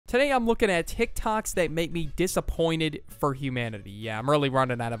Today I'm looking at TikToks that make me disappointed for humanity. Yeah, I'm really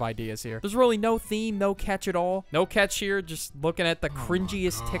running out of ideas here. There's really no theme, no catch at all. No catch here, just looking at the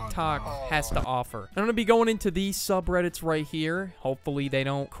cringiest TikTok has to offer. I'm gonna be going into these subreddits right here. Hopefully they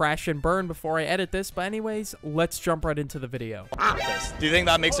don't crash and burn before I edit this, but anyways, let's jump right into the video. Do you think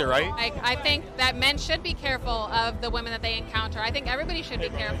that makes it right? I think that men should be careful of the women that they encounter. I think everybody should be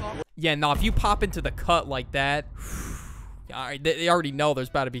careful. Yeah, no, if you pop into the cut like that, they already know there's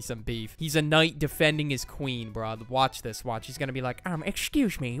about to be some beef. He's a knight defending his queen, bro. Watch this, watch. He's gonna be like,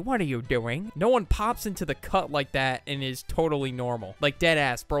 excuse me, what are you doing? No one pops into the cut like that and is totally normal. Like, dead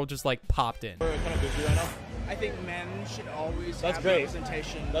ass, bro, just like popped in. We're kind of busy right now. I think men should always That's have great.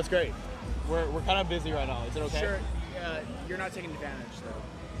 representation. That's great. We're kind of busy right now. Is it okay? Sure, you're not taking advantage, though.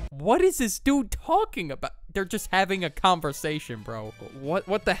 What is this dude talking about? They're just having a conversation, bro.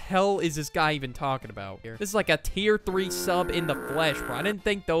 What the hell is this guy even talking about here? This is like a tier 3 sub in the flesh, bro. I didn't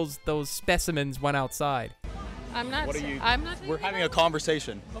think those specimens went outside. I'm not. What are you? I'm not. We're having a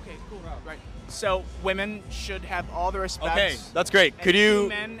conversation. Okay, cool. Right. So women should have all the respect. Okay, that's great. And Could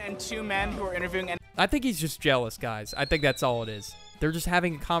you? two men who are interviewing. And I think he's just jealous, guys. I think that's all it is. They're just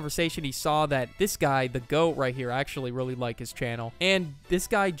having a conversation. He saw that this guy, the GOAT right here, I actually really like his channel. And this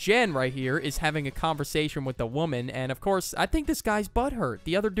guy, Jen, right here, is having a conversation with the woman. And, of course, I think this guy's butthurt.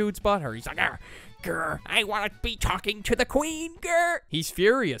 The other dude's butthurt. He's like, grr, I want to be talking to the queen, grr. He's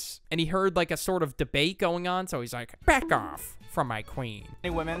furious. And he heard, like, a sort of debate going on. So he's like, back off from my queen.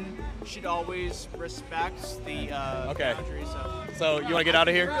 women should always respect the Okay. boundaries of. So you want to get out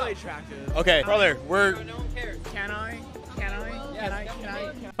of here? Really attractive. Okay, brother. We're. Can I?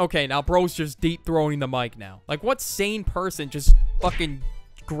 Okay, now bro's just deep throwing the mic now. Like, what sane person just fucking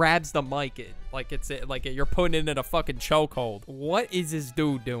grabs the mic like you're putting it in a fucking chokehold? What is this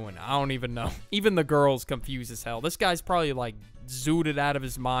dude doing? I don't even know. Even the girl's confused as hell. This guy's probably like zooted out of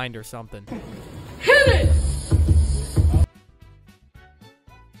his mind or something. Hit it!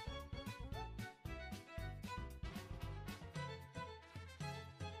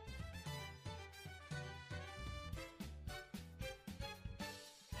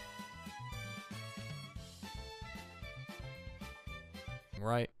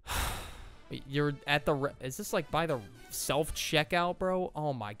 Right. You're at the... Is this like by the self-checkout, bro?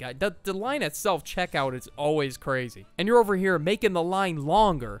 Oh my god. The line at self-checkout is always crazy. And you're over here making the line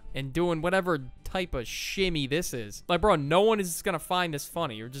longer and doing whatever type of shimmy this is. Like, bro, no one is gonna find this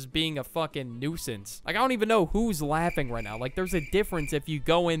funny. You're just being a fucking nuisance. Like, I don't even know who's laughing right now. Like, there's a difference if you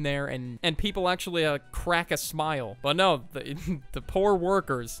go in there and people actually crack a smile. But no, the poor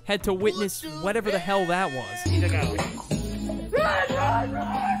workers had to witness whatever the hell that was.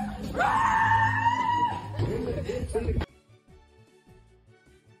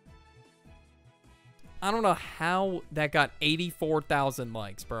 I don't know how that got 84,000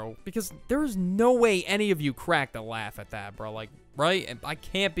 likes, bro. Because there's no way any of you cracked a laugh at that, bro. Like, right? And I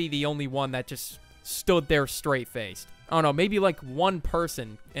can't be the only one that just stood there straight-faced. I don't know, maybe like one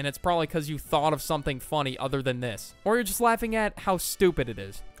person, and it's probably because you thought of something funny other than this. Or you're just laughing at how stupid it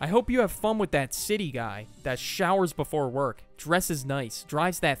is. I hope you have fun with that city guy that showers before work, dresses nice,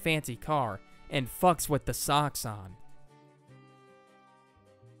 drives that fancy car, and fucks with the socks on.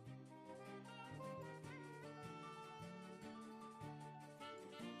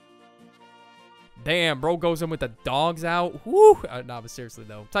 Damn, bro goes in with the dogs out. Woo! No, but seriously,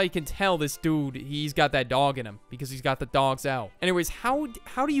 though. That's how you can tell this dude, he's got that dog in him. Because he's got the dogs out. Anyways, how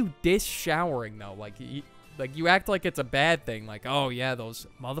do you diss showering, though? Like you act like it's a bad thing. Like, oh, yeah, those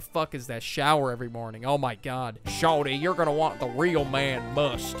motherfuckers that shower every morning. Oh, my God. Shawty, you're gonna want the real man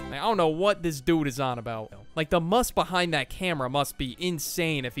must. Like, I don't know what this dude is on about. Like, the must behind that camera must be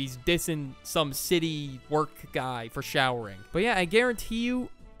insane if he's dissing some city work guy for showering. But, yeah, I guarantee you,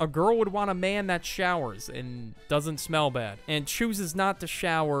 a girl would want a man that showers and doesn't smell bad and chooses not to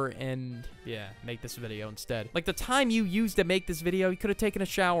shower and, yeah, make this video instead. Like, the time you used to make this video, you could have taken a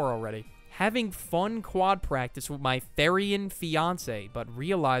shower already. Having fun quad practice with my Therian fiance, but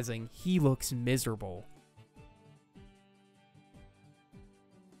realizing he looks miserable.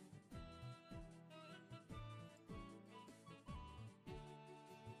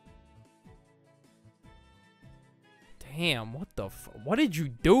 Damn, what did you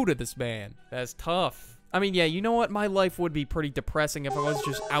do to this man? That's tough. I mean, yeah, you know what? My life would be pretty depressing if I was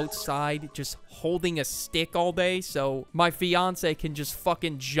just outside, just holding a stick all day, so my fiance can just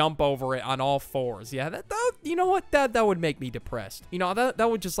fucking jump over it on all fours. Yeah, that you know what? That would make me depressed. You know, that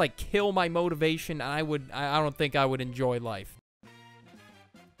would just, like, kill my motivation, and I don't think I would enjoy life.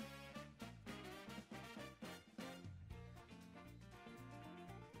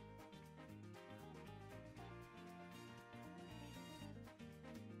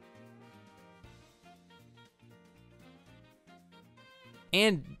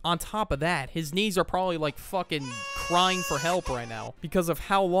 And on top of that, his knees are probably like fucking crying for help right now because of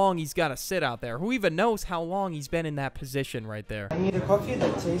how long he's got to sit out there. Who even knows how long he's been in that position right there? I need a coffee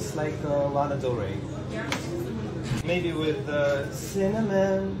that tastes like Lana Del Rey. Maybe with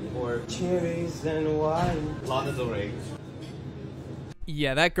cinnamon or cherries and wine. Lana Del Rey.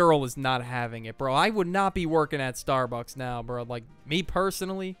 Yeah, that girl is not having it, bro. I would not be working at Starbucks now, bro. Like, me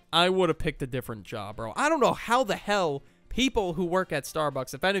personally, I would have picked a different job, bro. I don't know how the hell people who work at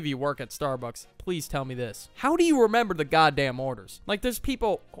Starbucks, if any of you work at Starbucks, please tell me this. How do you remember the goddamn orders? Like, there's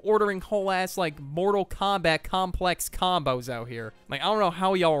people ordering whole-ass, like, Mortal Kombat complex combos out here. Like, I don't know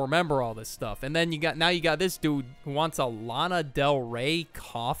how y'all remember all this stuff. And then now you got this dude who wants a Lana Del Rey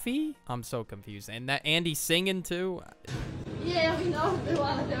coffee? I'm so confused. And that Andy singing, too? Yeah, we know the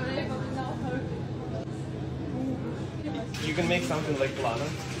Lana Del Rey, but we know her. You can make something like Lana.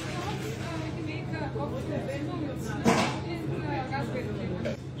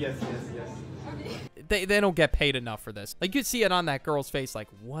 Yes. They don't get paid enough for this. Like, you see it on that girl's face, like,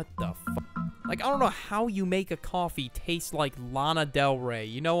 what the fuck? Like, I don't know how you make a coffee taste like Lana Del Rey.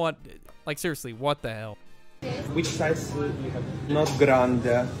 You know what? Like, seriously, what the hell? Which size do you have? Not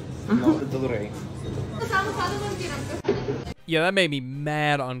grande, not Del Rey. Yeah, that made me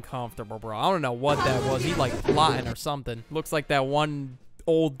mad uncomfortable, bro. I don't know what that was. He, like, plotting or something. Looks like that one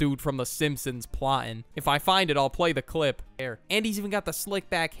old dude from The Simpsons plotting. If I find it, I'll play the clip. And he's even got the slick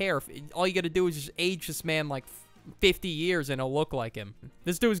back hair. All you gotta do is just age this man like 50 years and it'll look like him.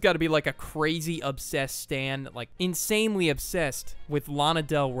 This dude's gotta be like a crazy obsessed stan, like insanely obsessed with Lana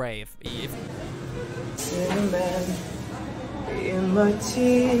Del Rey. If Cinnamon in my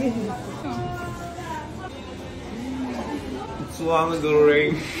tea. It's Lana Del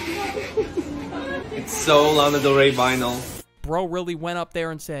Rey. It's so Lana Del Rey vinyl. Bro really went up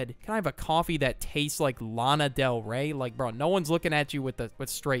there and said, "Can I have a coffee that tastes like Lana Del Rey?" Like, bro, no one's looking at you with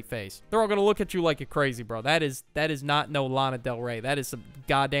straight face. They're all gonna look at you like you're crazy, bro. That is not no Lana Del Rey. That is some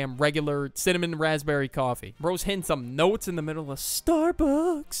goddamn regular cinnamon raspberry coffee. Bro's hitting some notes in the middle of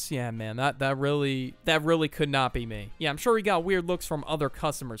Starbucks. Yeah, man, that really could not be me. Yeah, I'm sure he got weird looks from other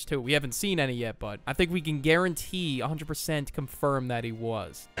customers too. We haven't seen any yet, but I think we can guarantee 100% confirm that he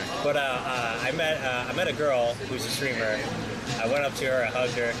was. But I met a girl who's a streamer. I went up to her, I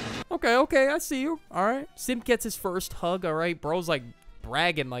hugged her. Okay, I see you. All right. Simp gets his first hug, all right? Bro's like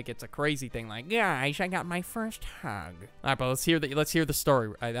bragging like it's a crazy thing. Like, guys, I got my first hug. All right, but let's hear the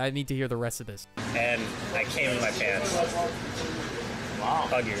story. I need to hear the rest of this. And I came in my pants. Wow.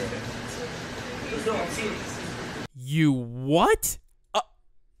 Hug her. You what?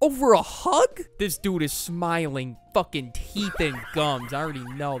 Over a hug? This dude is smiling, fucking teeth and gums. I already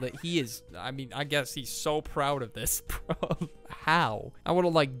know that he is, I mean, I guess he's so proud of this, bro. How? I would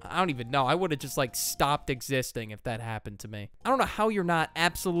have, like, I don't even know. I would have just, like, stopped existing if that happened to me. I don't know how you're not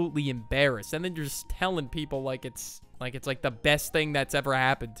absolutely embarrassed, and then you're just telling people like it's like the best thing that's ever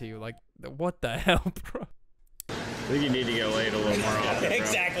happened to you. Like, what the hell, bro? I think you need to get laid a little more often, bro.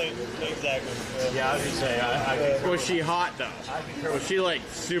 Exactly. Yeah, I was gonna say, was she hot though? Was she like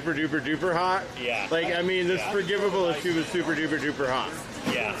super duper duper hot? Yeah. Like, I mean, it's forgivable if she was super duper duper hot.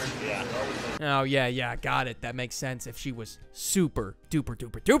 Yeah. Oh, yeah, got it. That makes sense if she was super duper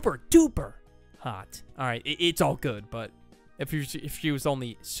duper duper duper hot. All right, it's all good, but if she was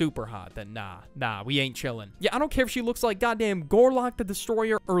only super hot, then nah, we ain't chilling. Yeah, I don't care if she looks like goddamn Gorlock the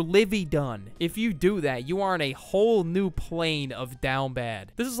Destroyer or Livy Dunn. If you do that, you are on a whole new plane of down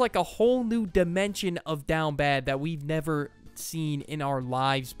bad. This is like a whole new dimension of down bad that we've never seen in our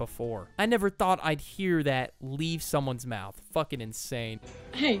lives before. I never thought I'd hear that leave someone's mouth. Fucking insane.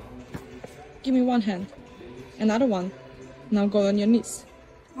 Hey, give me one hand. Another one. Now go on your knees.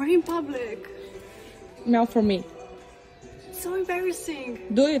 We're in public. Meow for me. So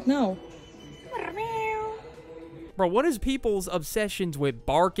embarrassing. Do it now. Bro, what is people's obsessions with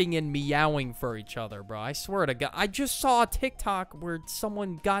barking and meowing for each other, bro? I swear to God. I just saw a TikTok where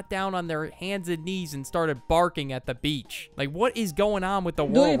someone got down on their hands and knees and started barking at the beach. Like, what is going on with the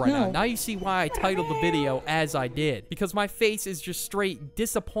world right now? Now you see why I titled the video as I did. Because my face is just straight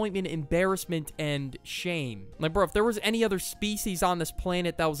disappointment, embarrassment, and shame. Like, bro, if there was any other species on this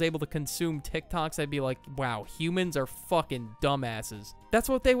planet that was able to consume TikToks, I'd be like, wow, humans are fucking dumbasses. That's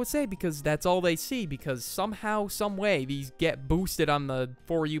what they would say because that's all they see, because somehow, some way, these get boosted on the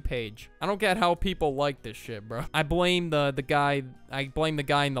For You page. I don't get how people like this shit, bro. I blame the guy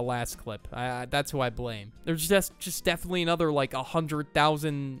in the last clip. That's who I blame. There's just definitely another, like,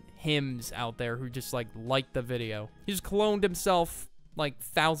 100,000 hymns out there who just, like the video. He just cloned himself like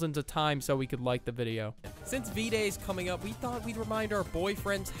thousands of times so we could like the video. Since V-Day is coming up, we thought we'd remind our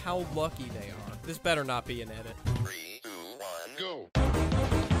boyfriends how lucky they are. This better not be an edit. 3, 2, 1, go.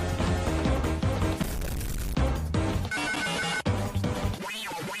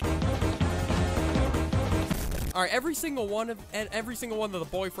 All right, every single one of the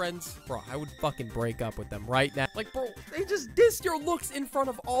boyfriends, bro, I would fucking break up with them right now. Like, bro, they just dissed your looks in front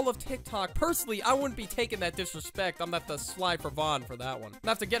of all of TikTok. Personally, I wouldn't be taking that disrespect. I'm gonna have to slide for Vaughn for that one. I'm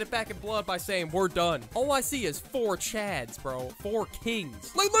gonna have to get it back in blood by saying we're done. All I see is 4 Chads, bro. 4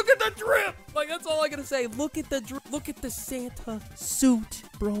 kings. Like, look at the drip. Like, that's all I gotta say. Look at the drip. Look at the Santa suit,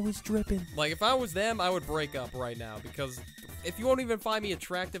 bro, is dripping. Like, if I was them, I would break up right now because if you won't even find me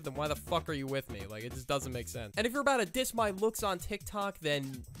attractive, then why the fuck are you with me? Like, it just doesn't make sense. And if you're about to diss my looks on TikTok,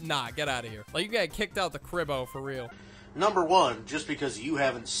 then nah, get out of here. Like, you got kicked out the cribbo for real. Number one, just because you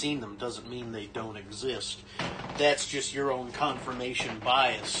haven't seen them doesn't mean they don't exist. That's just your own confirmation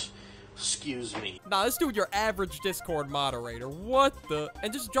bias. Excuse me. Nah, this dude, your average Discord moderator. What the?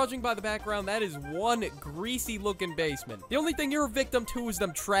 And just judging by the background, that is one greasy-looking basement. The only thing you're a victim to is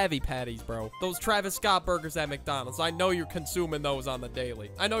them Travie patties, bro. Those Travis Scott burgers at McDonald's. I know you're consuming those on the daily.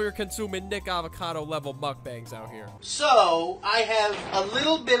 I know you're consuming Nick Avocado-level mukbangs out here. So, I have a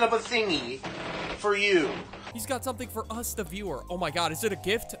little bit of a thingy for you. He's got something for us, the viewer. Oh my god, is it a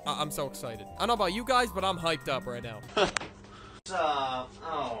gift? I'm so excited. I don't know about you guys, but I'm hyped up right now. I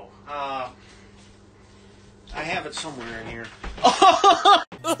have it somewhere in here.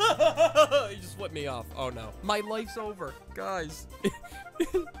 You just flipped me off. Oh no. My life's over. Guys.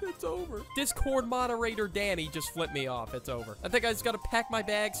 It's over. Discord moderator Danny just flipped me off. It's over. I think I just gotta pack my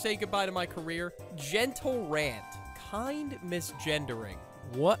bags, say goodbye to my career. Gentle rant. Kind misgendering.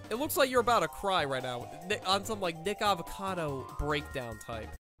 What? It looks like you're about to cry right now. On some like Nick Avocado breakdown type.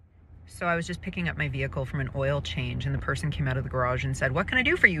 So I was just picking up my vehicle from an oil change and the person came out of the garage and said, "What can I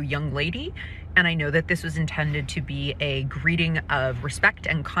do for you, young lady?" And I know that this was intended to be a greeting of respect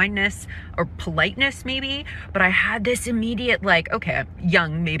and kindness or politeness maybe, but I had this immediate like, okay,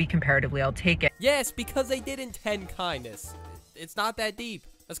 young, maybe comparatively, I'll take it. Yes, because they did intend kindness. It's not that deep.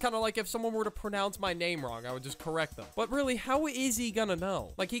 It's kind of like if someone were to pronounce my name wrong, I would just correct them. But really, how is he gonna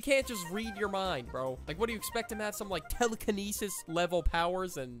know? Like, he can't just read your mind, bro. Like, what do you expect him to have some, like, telekinesis level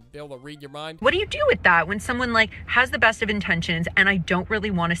powers and be able to read your mind? What do you do with that when someone, like, has the best of intentions and I don't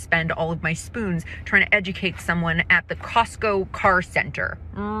really want to spend all of my spoons trying to educate someone at the Costco car center?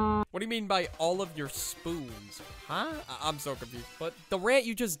 What do you mean by all of your spoons? Huh? I'm so confused. But the rant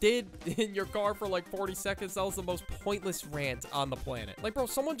you just did in your car for like 40 seconds, that was the most pointless rant on the planet. Like, bro,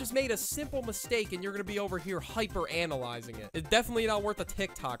 someone just made a simple mistake and you're gonna be over here hyper-analyzing it. It's definitely not worth a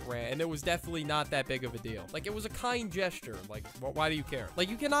TikTok rant, and it was definitely not that big of a deal. Like, it was a kind gesture. Like, why do you care? Like,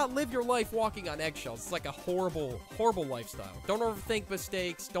 you cannot live your life walking on eggshells. It's like a horrible, horrible lifestyle. Don't overthink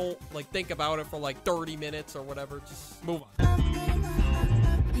mistakes. Don't, like, think about it for like 30 minutes or whatever. Just move on.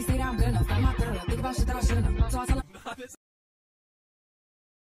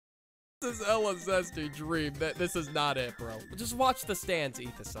 This is Ella Zesty dream. This is not it, bro. Just watch the stands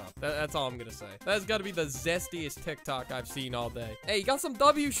eat this up. That's all I'm gonna say. That's gotta be the zestiest TikTok I've seen all day. Hey, you got some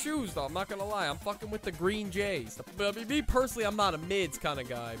W shoes, though. I'm not gonna lie. I'm fucking with the green J's. But I mean, me personally, I'm not a mids kind of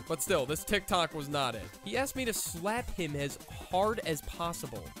guy. But still, this TikTok was not it. He asked me to slap him as hard as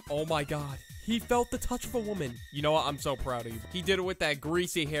possible. Oh my god. He felt the touch of a woman. You know what? I'm so proud of you. He did it with that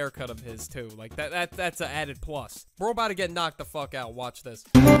greasy haircut of his, too. Like, that's an added plus. We're about to get knocked the fuck out. Watch this.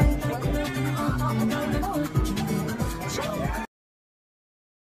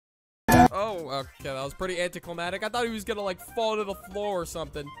 Oh, okay, that was pretty anticlimactic. I thought he was gonna, like, fall to the floor or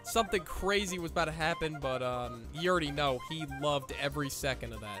something. Something crazy was about to happen, but, you already know, he loved every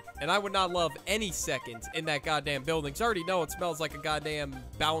second of that. And I would not love any seconds in that goddamn building. So I already know it smells like a goddamn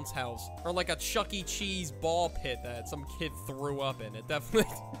bounce house. Or like a Chuck E. Cheese ball pit that some kid threw up in. It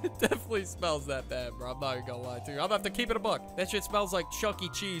definitely smells that bad, bro. I'm not even gonna lie to you. I'm gonna have to keep it a buck. That shit smells like Chuck E.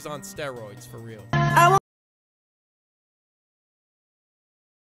 Cheese on steroids, for real.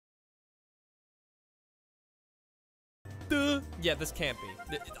 Yeah, this can't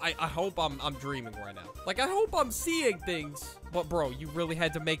be. I hope I'm dreaming right now. Like, I hope I'm seeing things. But, bro, you really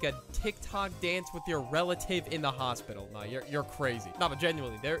had to make a TikTok dance with your relative in the hospital. No, you're crazy. No, but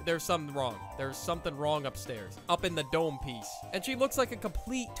genuinely, there's something wrong. There's something wrong upstairs. Up in the dome piece. And she looks like a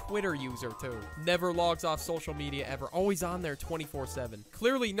complete Twitter user, too. Never logs off social media ever. Always on there 24/7.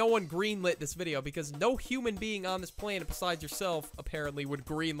 Clearly, no one greenlit this video because no human being on this planet besides yourself apparently would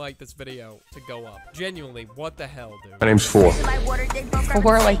greenlight this video to go up. Genuinely, what the hell, dude? My name's 4.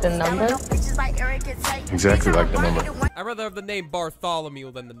 4 like the number? Exactly like the number. I'd rather have the name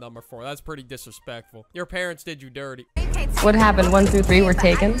Bartholomew than the number 4. That's pretty disrespectful. Your parents did you dirty. What happened? 1 through 3 were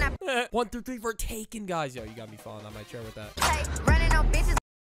taken? 1 through 3 were taken, guys. Yo, you got me falling on my chair with that.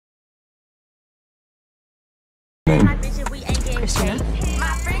 Christina?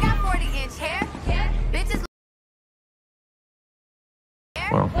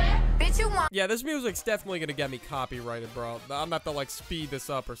 Well. Yeah, this music's definitely gonna get me copyrighted, bro. I'm gonna have to, like, speed this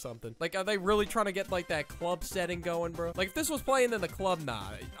up or something. Like, are they really trying to get, like, that club setting going, bro? Like, if this was playing in the club, nah,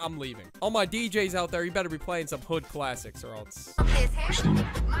 I'm leaving. All my DJs out there, you better be playing some hood classics or else. Christina,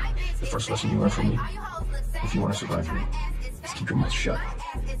 the first lesson you learned from me, if you want to survive here, is keep your mouth shut.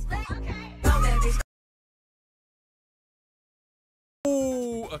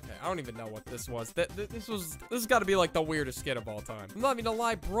 Ooh, okay, I don't even know what this was. This has got to be like the weirdest skit of all time. I'm not even gonna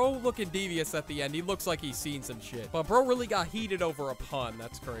lie, bro looking devious at the end. He looks like he's seen some shit. But bro really got heated over a pun.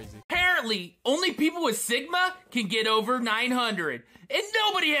 That's crazy. Apparently, only people with Sigma can get over 900. And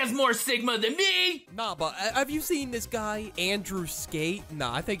nobody has more Sigma than me! Nah, but have you seen this guy, Andrew Skate?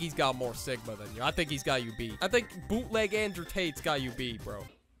 Nah, I think he's got more Sigma than you. I think he's got you beat. I think bootleg Andrew Tate's got you beat, bro.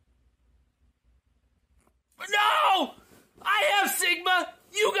 No! I have Sigma!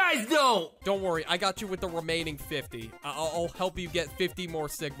 You guys don't! Don't worry, I got you with the remaining 50. I'll help you get 50 more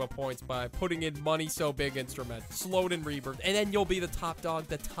Sigma points by putting in Money So Big Instrument, Slowed and Rebirth, and then you'll be the top dog,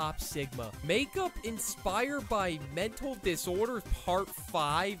 the top Sigma. Makeup inspired by mental disorders, part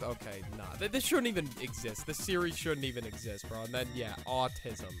 5? Okay, nah, this shouldn't even exist. This series shouldn't even exist, bro. And then, yeah,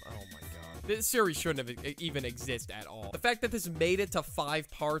 autism. Oh my god. This series shouldn't even exist at all. The fact that this made it to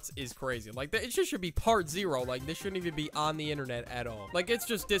 5 parts is crazy. Like, it just should be part 0. Like, this shouldn't even be on the internet at all. Like, it's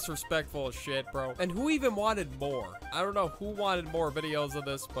just disrespectful as shit, bro. And who even wanted more? I don't know who wanted more videos of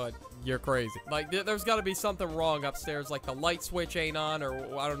this, but you're crazy. Like, there's got to be something wrong upstairs. Like, the light switch ain't on,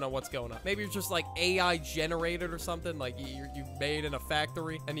 or I don't know what's going on. Maybe it's just, like, AI generated or something. Like, you made in a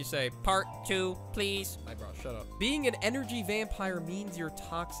factory, and you say, part 2, please. Hey, bro, shut up. Being an energy vampire means you're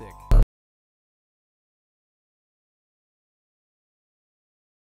toxic.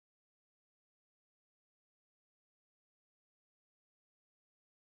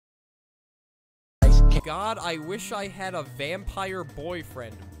 God, I wish I had a vampire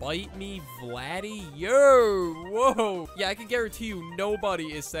boyfriend. Bite me, Vladdy. Yo, whoa. Yeah, I can guarantee you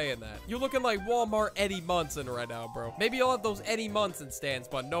nobody is saying that. You're looking like Walmart Eddie Munson right now, bro. Maybe you'll have those Eddie Munson stands,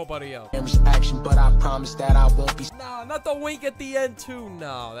 but nobody else. Action, but I promise that I won't be. Nah, not the wink at the end, too.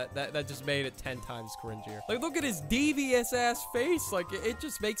 No, that just made it 10 times cringier. Like, look at his devious ass face. Like, it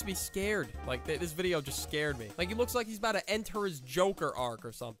just makes me scared. Like, this video just scared me. Like, he looks like he's about to enter his Joker arc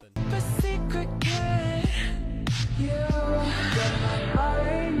or something.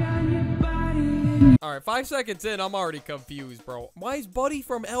 Alright, 5 seconds in, I'm already confused, bro. Why is Buddy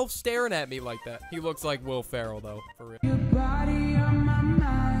from Elf staring at me like that? He looks like Will Ferrell, though, for real.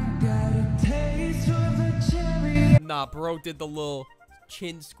 Nah, bro did the little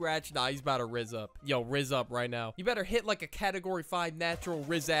chin scratch. Nah, he's about to rizz up. Yo, rizz up right now. You better hit like a category 5 natural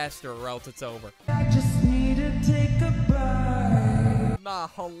rizzaster or else it's over. I just need to take a bite. Nah,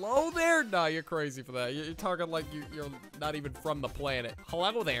 hello there? Nah, you're crazy for that. You're talking like you're not even from the planet.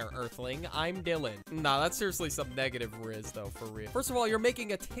 Hello there, Earthling. I'm Dylan. Nah, that's seriously some negative rizz, though, for real. First of all, you're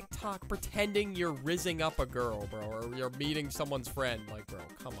making a TikTok pretending you're rizzing up a girl, bro, or you're meeting someone's friend. Like, bro,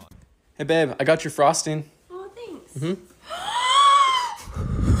 come on. Hey, babe, I got your frosting. Oh, thanks. Mm-hmm.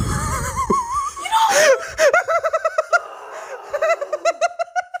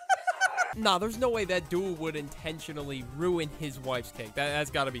 Nah, there's no way that dude would intentionally ruin his wife's cake.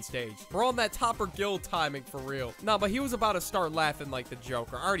 That's gotta be staged. We're on that Topper Guild timing for real. Nah, but he was about to start laughing like the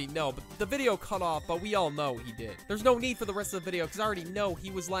Joker. I already know, but the video cut off, but we all know he did. There's no need for the rest of the video, because I already know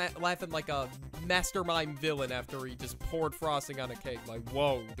he was laughing like a mastermind villain after he just poured frosting on a cake. Like,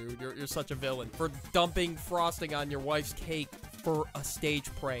 whoa, dude, you're such a villain. For dumping frosting on your wife's cake for a stage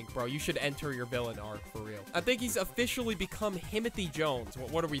prank, bro. You should enter your villain arc, for real. I think he's officially become Timothy Jones.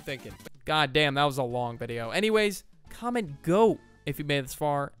 What are we thinking? God damn, that was a long video. Anyways, comment GOAT if you made it this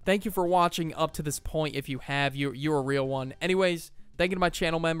far. Thank you for watching up to this point. If you have, you're a real one. Anyways, thank you to my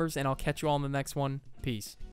channel members, and I'll catch you all in the next one. Peace.